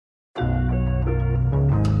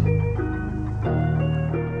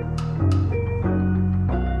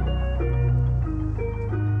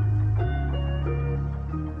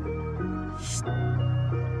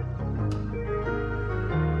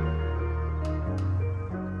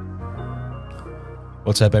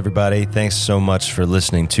What's up, everybody? Thanks so much for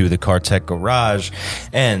listening to the Car Tech Garage.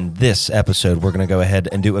 And this episode, we're going to go ahead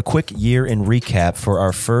and do a quick year in recap for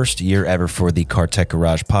our first year ever for the Car Tech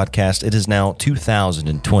Garage podcast. It is now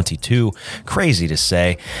 2022. Crazy to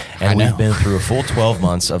say. And we've been through a full 12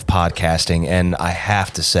 months of podcasting. And I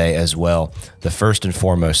have to say as well, the first and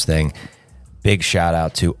foremost thing, big shout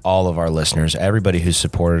out to all of our listeners. Everybody who's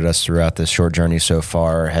supported us throughout this short journey so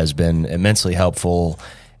far has been immensely helpful.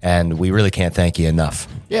 And we really can't thank you enough.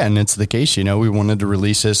 Yeah, and it's the case, we wanted to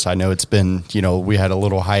release this. I know it's been, we had a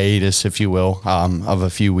little hiatus, if you will, of a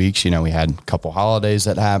few weeks. We had a couple holidays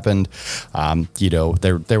that happened.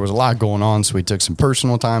 There was a lot going on, so we took some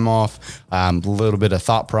personal time off, a little bit of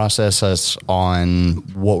thought process on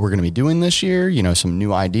what we're going to be doing this year, some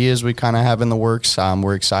new ideas we kind of have in the works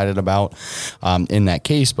we're excited about in that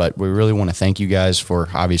case. But we really want to thank you guys for,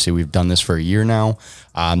 obviously, we've done this for a year now.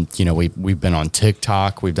 We've been on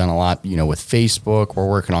TikTok. We've done a lot, with Facebook. We're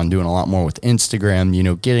working on doing a lot more with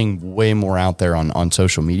Instagram, getting way more out there on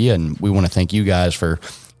social media. And we want to thank you guys for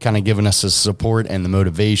kind of giving us the support and the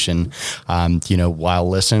motivation, while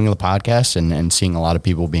listening to the podcast and seeing a lot of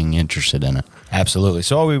people being interested in it. Absolutely.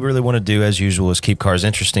 So all we really want to do, as usual, is keep cars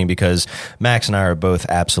interesting because Max and I are both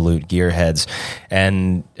absolute gearheads.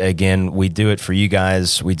 And again, we do it for you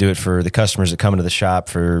guys. We do it for the customers that come into the shop,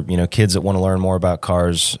 for, kids that want to learn more about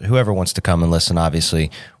cars. Whoever wants to come and listen, obviously,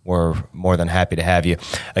 we're more than happy to have you.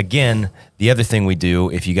 Again, the other thing we do,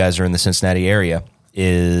 if you guys are in the Cincinnati area,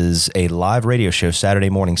 is a live radio show Saturday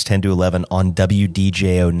mornings 10 to 11 on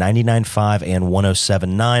WDJO 99.5 and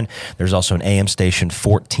 107.9. There's also an AM station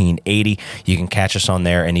 1480. You can catch us on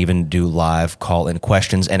there and even do live call-in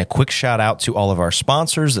questions. And a quick shout out to all of our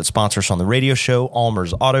sponsors that sponsor us on the radio show: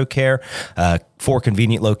 Almer's Auto Care, 4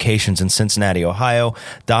 convenient locations in Cincinnati, Ohio;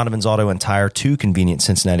 Donovan's Auto and Tire, 2 convenient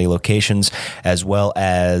Cincinnati locations, as well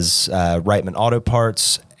as Reitman Auto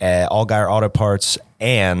Parts, Allgaier Auto Parts,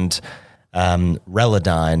 and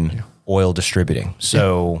Relodyne Oil Distributing.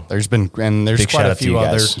 So there's quite a few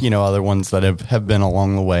other ones that have been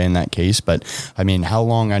along the way in that case. But I mean, how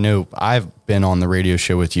long? I know I've been on the radio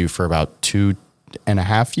show with you for about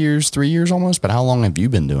 2.5 years, 3 years almost. But how long have you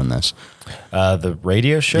been doing this? The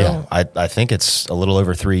radio show? Yeah. I think it's a little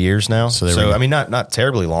over 3 years now. So I mean, not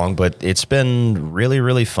terribly long, but it's been really,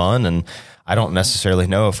 really fun. And I don't necessarily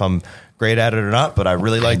know if I'm great at it or not, but I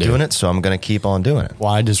really like doing it, so I'm going to keep on doing it.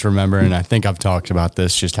 Well, I just remember, and I think I've talked about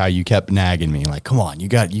this, just how you kept nagging me, like, come on, you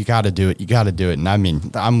got to do it, you got to do it. And I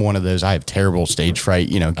mean, I'm one of those, I have terrible stage fright,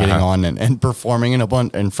 getting on and performing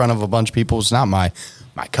in front of a bunch of people is not my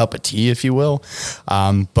cup of tea, if you will.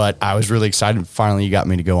 But I was really excited. Finally, you got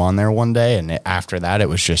me to go on there one day. And after that, it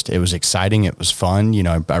was exciting. It was fun.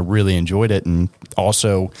 I really enjoyed it. And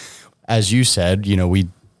also, as you said, we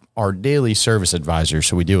are daily service advisors.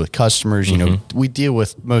 So we deal with customers, we deal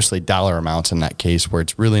with mostly dollar amounts in that case, where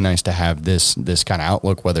it's really nice to have this kind of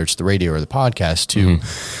outlook, whether it's the radio or the podcast, to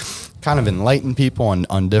kind of enlighten people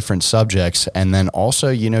on different subjects. And then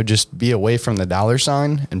also, just be away from the dollar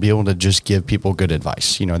sign and be able to just give people good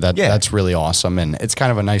advice. That's really awesome. And it's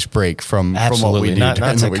kind of a nice break from what we do. Not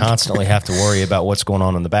to constantly have to worry about what's going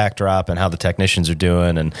on in the backdrop and how the technicians are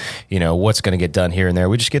doing and, what's going to get done here and there.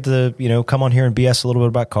 We just get to, come on here and BS a little bit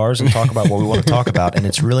about cars and talk about what we want to talk about. And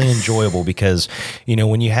it's really enjoyable because,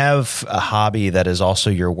 when you have a hobby that is also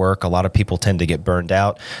your work, a lot of people tend to get burned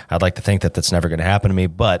out. I'd like to think that that's never going to happen to me,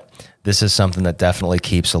 but this is something that definitely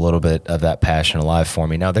keeps a little bit of that passion alive for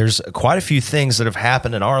me. Now, there's quite a few things that have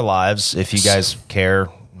happened in our lives. If you guys care,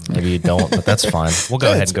 maybe you don't, but that's fine. We'll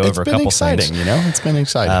go ahead and go over a couple things. It's been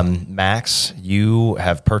exciting. Max, you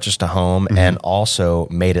have purchased a home and also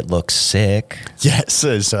made it look sick. Yes,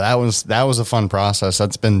 so that was a fun process.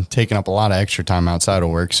 That's been taking up a lot of extra time outside of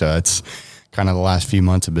work, so it's kind of the last few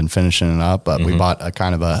months have been finishing it up, but we bought a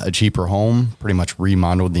kind of a cheaper home, pretty much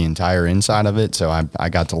remodeled the entire inside of it. So I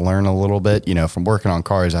got to learn a little bit, from working on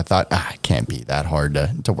cars. I thought, it can't be that hard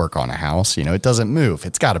to work on a house. It doesn't move.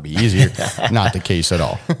 It's got to be easier. Not the case at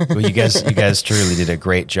all. Well, you guys truly did a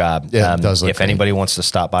great job. Yeah, it does look if anybody wants to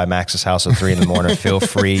stop by Max's house at 3 a.m, feel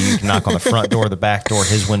free. You can knock on the front door, the back door,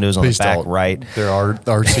 his windows on the back right. There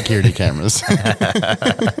are security cameras.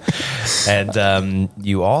 And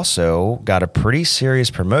you also got a pretty serious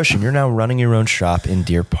promotion. You're now running your own shop in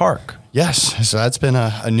Deer Park. Yes. So that's been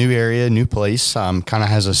a new area, new place. Kind of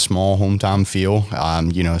has a small hometown feel,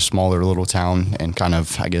 a smaller little town and kind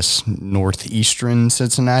of, I guess, northeastern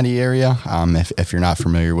Cincinnati area. If you're not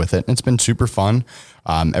familiar with it, it's been super fun.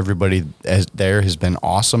 Everybody there has been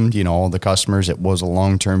awesome. All the customers, it was a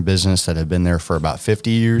long-term business that had been there for about 50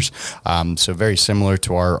 years. So very similar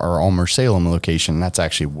to our Ulmer Salem location. That's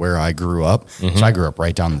actually where I grew up. Mm-hmm. So I grew up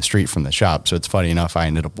right down the street from the shop. So it's funny enough, I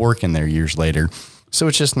ended up working there years later. So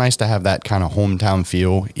it's just nice to have that kind of hometown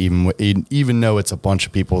feel, even though it's a bunch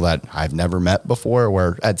of people that I've never met before.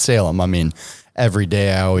 Where at Salem, I mean, every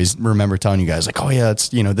day I always remember telling you guys like, oh yeah, it's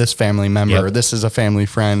this family member, or this is a family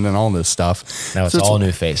friend, and all this stuff. Now it's all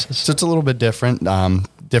new faces. So it's a little bit different.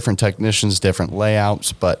 Different technicians, different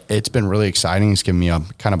layouts, but it's been really exciting. It's given me a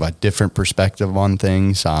kind of a different perspective on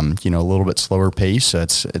things. A little bit slower pace. So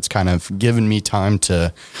it's kind of given me time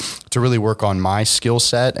to really work on my skill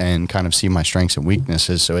set and kind of see my strengths and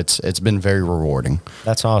weaknesses. So it's been very rewarding.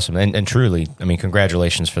 That's awesome. And truly, I mean,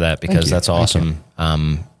 congratulations for that, because that's awesome.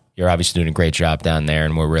 You're obviously doing a great job down there,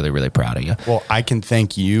 and we're really, really proud of you. Well, I can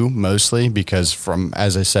thank you mostly because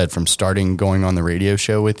as I said, from starting going on the radio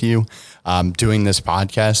show with you, doing this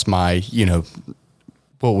podcast, my,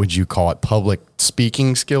 what would you call it? Public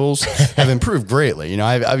speaking skills have improved greatly.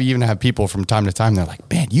 I've even had people from time to time, they're like,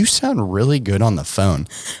 man, you sound really good on the phone.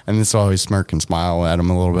 And this always smirk and smile at them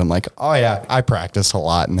a little bit. I'm like, oh yeah, I practice a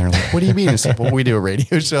lot. And they're like, what do you mean? It's like, well, we do a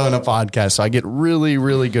radio show and a podcast. So I get really,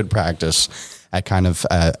 really good practice at kind of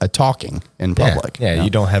talking in public. Yeah, you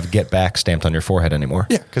don't have "get back" stamped on your forehead anymore.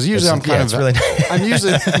 Yeah, because usually I'm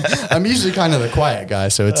usually kind of the quiet guy,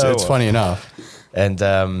 so it's funny enough. And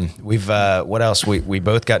we've what else? We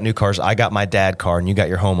both got new cars. I got my dad car, and you got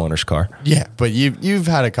your homeowner's car. Yeah, but you've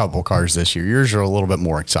had a couple cars this year. Yours are a little bit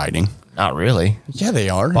more exciting. Not really. Yeah, they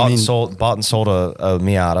are. Bought and sold a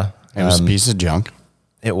Miata. It was a piece of junk.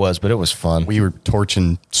 It was, but it was fun. We were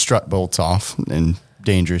torching strut bolts off and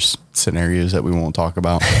dangerous scenarios that we won't talk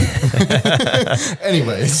about.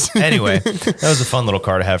 Anyway, that was a fun little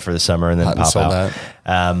car to have for the summer, and then pop out.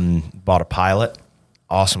 Bought a Pilot,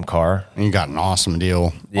 awesome car. And you got an awesome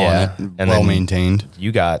deal on it, and well maintained.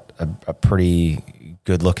 You got a pretty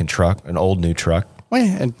good looking truck, an old new truck.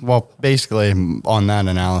 Well, basically on that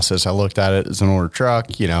analysis, I looked at it as an older truck,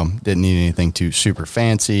 didn't need anything too super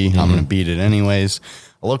fancy. Mm-hmm. I'm going to beat it anyways.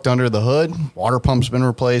 I looked under the hood, water pump's been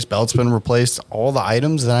replaced, belt's been replaced. All the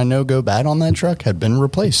items that I know go bad on that truck had been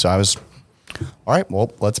replaced. So I was, all right,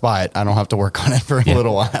 well, let's buy it. I don't have to work on it for a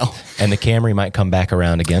little while. And the Camry might come back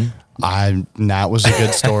around again. That was a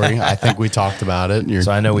good story. I think we talked about it.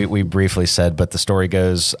 So I know we briefly said, but the story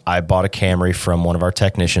goes, I bought a Camry from one of our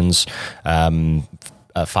technicians,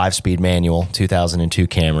 a 5-speed manual, 2002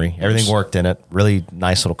 Camry. Everything worked in it. Really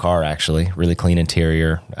nice little car, actually. Really clean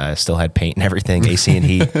interior. Still had paint and everything. AC and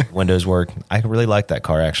heat. Windows work. I really liked that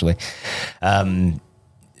car, actually.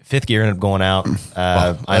 Fifth gear ended up going out.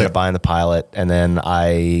 I ended up buying the Pilot, and then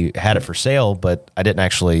I had it for sale, but I didn't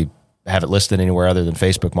actually have it listed anywhere other than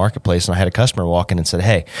Facebook Marketplace. And I had a customer walk in and said,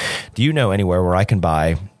 hey, do you know anywhere where I can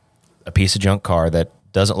buy a piece of junk car that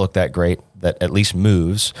doesn't look that great, that at least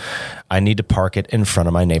moves? I need to park it in front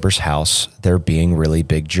of my neighbor's house. They're being really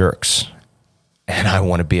big jerks, and I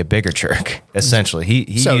want to be a bigger jerk. Essentially,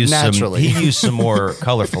 he used some more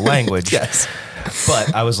colorful language. Yes,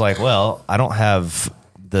 but I was like, well, I don't have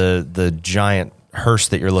the giant hearse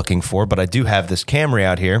that you're looking for, but I do have this Camry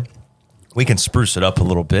out here. We can spruce it up a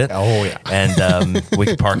little bit. Oh yeah, and we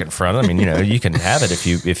can park it in front. I mean, you can have it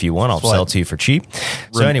if you want. I'll sell it to you for cheap.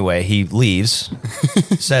 So anyway, he leaves.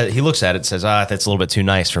 He looks at it, says, that's a little bit too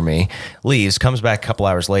nice for me. Leaves, comes back a couple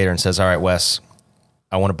hours later and says, all right, Wes,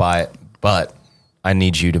 I want to buy it, but I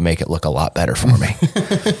need you to make it look a lot better for me.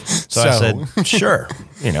 So I said, sure.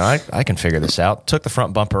 I can figure this out. Took the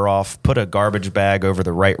front bumper off, put a garbage bag over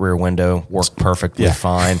the right rear window, worked perfectly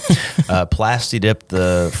fine. Plasti dipped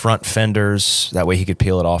the front fenders. That way he could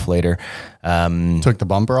peel it off later. Took the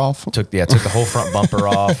bumper off? Took the whole front bumper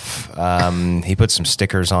off. He put some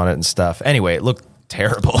stickers on it and stuff. Anyway, it looked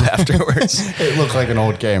terrible afterwards. It looked like an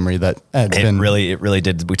old Camry that had been. It really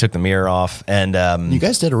did. We took the mirror off, and you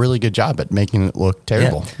guys did a really good job at making it look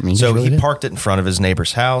terrible. Yeah. I mean, so he parked it in front of his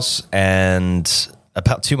neighbor's house, and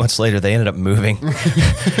about 2 months later, they ended up moving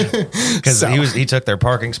because he took their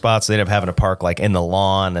parking spots. They ended up having to park like in the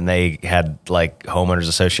lawn, and they had like homeowners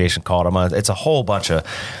association called them. It's a whole bunch of,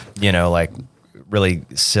 like really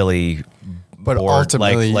silly but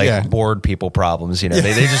ultimately, bored people problems. You know,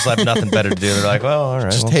 they just have nothing better to do. They're like, well, all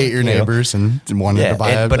right, just hate your neighbors and wanted to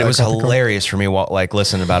buy. But it was hilarious for me, like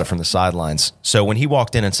listening about it from the sidelines. So when he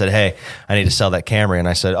walked in and said, "Hey, I need to sell that Camry," and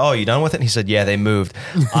I said, "Oh, you done with it?" And he said, "Yeah, they moved."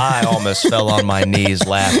 I almost fell on my knees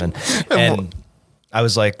laughing, and I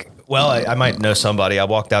was like, well, I might know somebody. I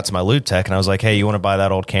walked out to my lube tech and I was like, hey, you want to buy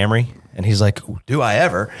that old Camry? And he's like, do I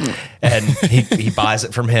ever? And he buys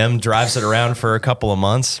it from him, drives it around for a couple of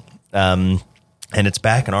months. And it's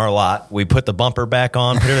back in our lot. We put the bumper back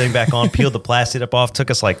on, put everything back on, peeled the plastic up off. Took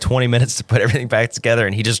us like 20 minutes to put everything back together.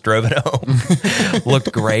 And he just drove it home.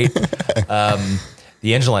 Looked great.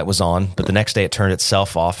 The engine light was on, but the next day it turned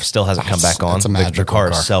itself off. Still hasn't come back on. The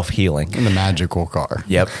car is self-healing. The magical car.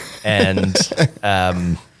 Yep. And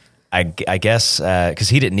I guess because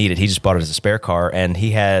he didn't need it, he just bought it as a spare car, and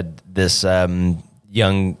he had this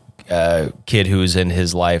young kid who was in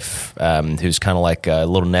his life, who's kind of like a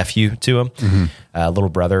little nephew to him, little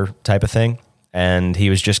brother type of thing, and he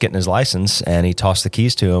was just getting his license, and he tossed the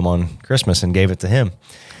keys to him on Christmas and gave it to him.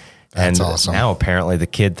 That's awesome. Now apparently the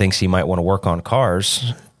kid thinks he might want to work on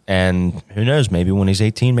cars. And who knows, maybe when he's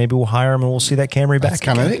 18, maybe we'll hire him and we'll see that Camry back. That's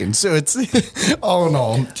kind of neat. So it's, all in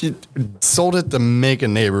all, he sold it to make a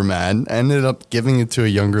neighbor mad, ended up giving it to a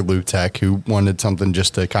younger lube tech who wanted something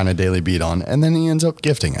just to kind of daily beat on, and then he ends up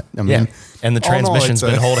gifting it. I mean, and the transmission's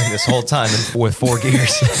been holding this whole time with 4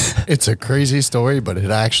 gears. It's a crazy story, but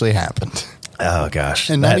it actually happened. Oh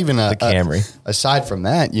gosh. And not even the Camry. Aside from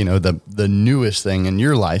that, you know, the newest thing in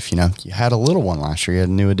your life, you know, you had a little one last year. You had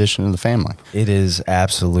a new addition to the family. It is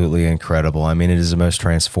absolutely incredible. I mean, it is the most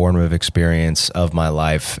transformative experience of my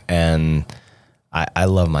life. And I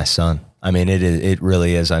love my son. I mean, it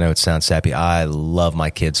really is. I know it sounds sappy. I love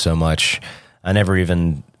my kids so much. I never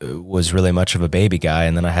even was really much of a baby guy,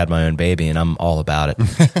 and then I had my own baby, and I'm all about it.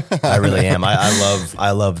 I really am.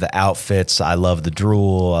 I love the outfits. I love the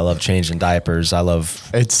drool. I love changing diapers. I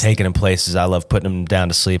love taking him places. I love putting him down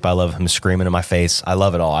to sleep. I love him screaming in my face. I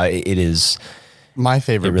love it all. It is my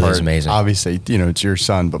favorite. It really part. Is amazing. Obviously, you know, it's your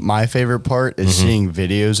son, but my favorite part is seeing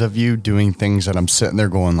videos of you doing things that I'm sitting there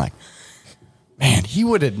going like, man, he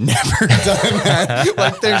would have never done that.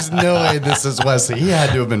 Like, there's no way this is Wesley. He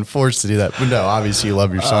had to have been forced to do that. But no, obviously you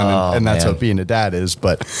love your son, and that's what being a dad is.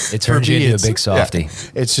 But it turns you into a big softy. Yeah,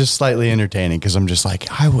 it's just slightly entertaining because I'm just like,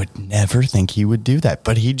 I would never think he would do that,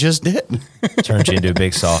 but he just did. Turns you into a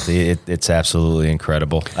big softy. It's absolutely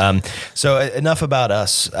incredible. So enough about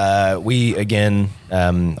us. We, again,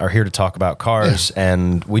 are here to talk about cars,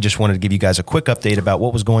 and we just wanted to give you guys a quick update about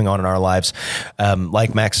what was going on in our lives.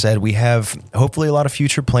 Like Max said, we have hopefully a lot of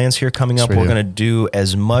future plans here coming up. We're going to do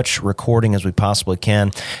as much recording as we possibly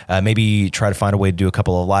can, maybe try to find a way to do a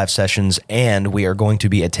couple of live sessions, and we are going to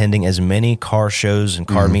be attending as many car shows and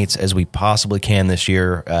car meets as we possibly can this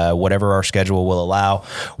year, whatever our schedule will allow.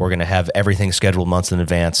 We're going to have everything scheduled months in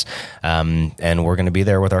advance, and we're going to be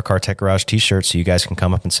there with our Car Tech Garage t-shirts, so you guys can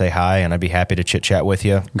come up and say hi, and I'd be happy to chit-chat with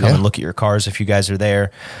you. Come and look at your cars if you guys are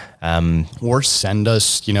there. Or send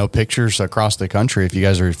us, you know, pictures across the country if you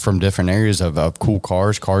guys are from different areas of cool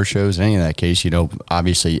cars, car shows, any of that case. You know,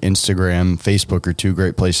 obviously Instagram, Facebook are two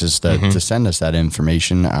great places to send us that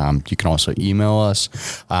information. You can also email us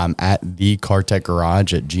at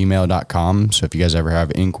thecartechgarage@gmail.com. So if you guys ever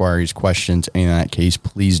have inquiries, questions, any of that case,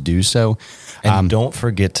 please do so. And don't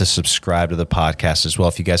forget to subscribe to the podcast as well.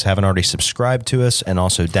 If you guys haven't already subscribed to us, and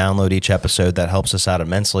also download each episode, that helps us out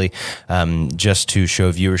immensely, just to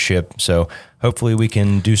show viewership. So hopefully we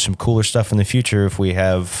can do some cooler stuff in the future if we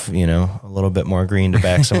have, you know, a little bit more green to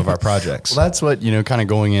back some of our projects. Well, that's what, you know, kind of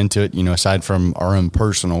going into it, you know, aside from our own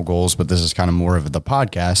personal goals, but this is kind of more of the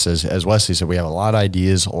podcast. As Wesley said, we have a lot of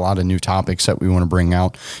ideas, a lot of new topics that we want to bring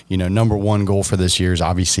out. You know, number one goal for this year is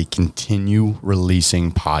obviously continue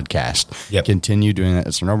releasing podcasts. Continue doing that.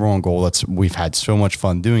 It's our number one goal. We've had so much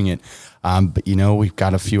fun doing it. But, you know, we've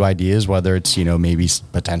got a few ideas, whether it's, you know, maybe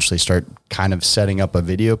potentially start kind of setting up a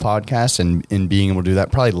video podcast and being able to do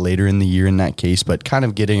that probably later in the year in that case, but kind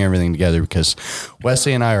of getting everything together because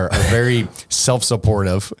Wesley and I are very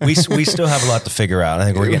self-supportive. We still have a lot to figure out. I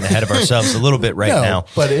think we're getting ahead of ourselves a little bit now.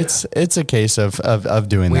 But it's a case of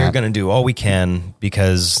doing that. We're going to do all we can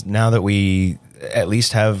because now that we at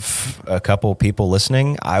least have a couple people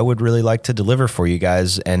listening, I would really like to deliver for you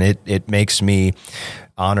guys. And it makes me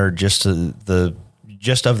honored just of the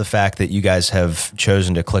fact that you guys have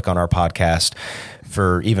chosen to click on our podcast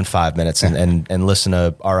for even 5 minutes and listen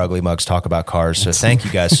to our ugly mugs talk about cars. So thank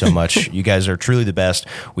you guys so much. You guys are truly the best.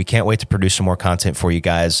 We can't wait to produce some more content for you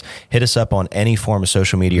guys. Hit us up on any form of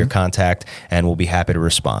social media or contact, and we'll be happy to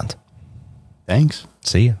respond. Thanks.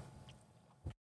 See ya.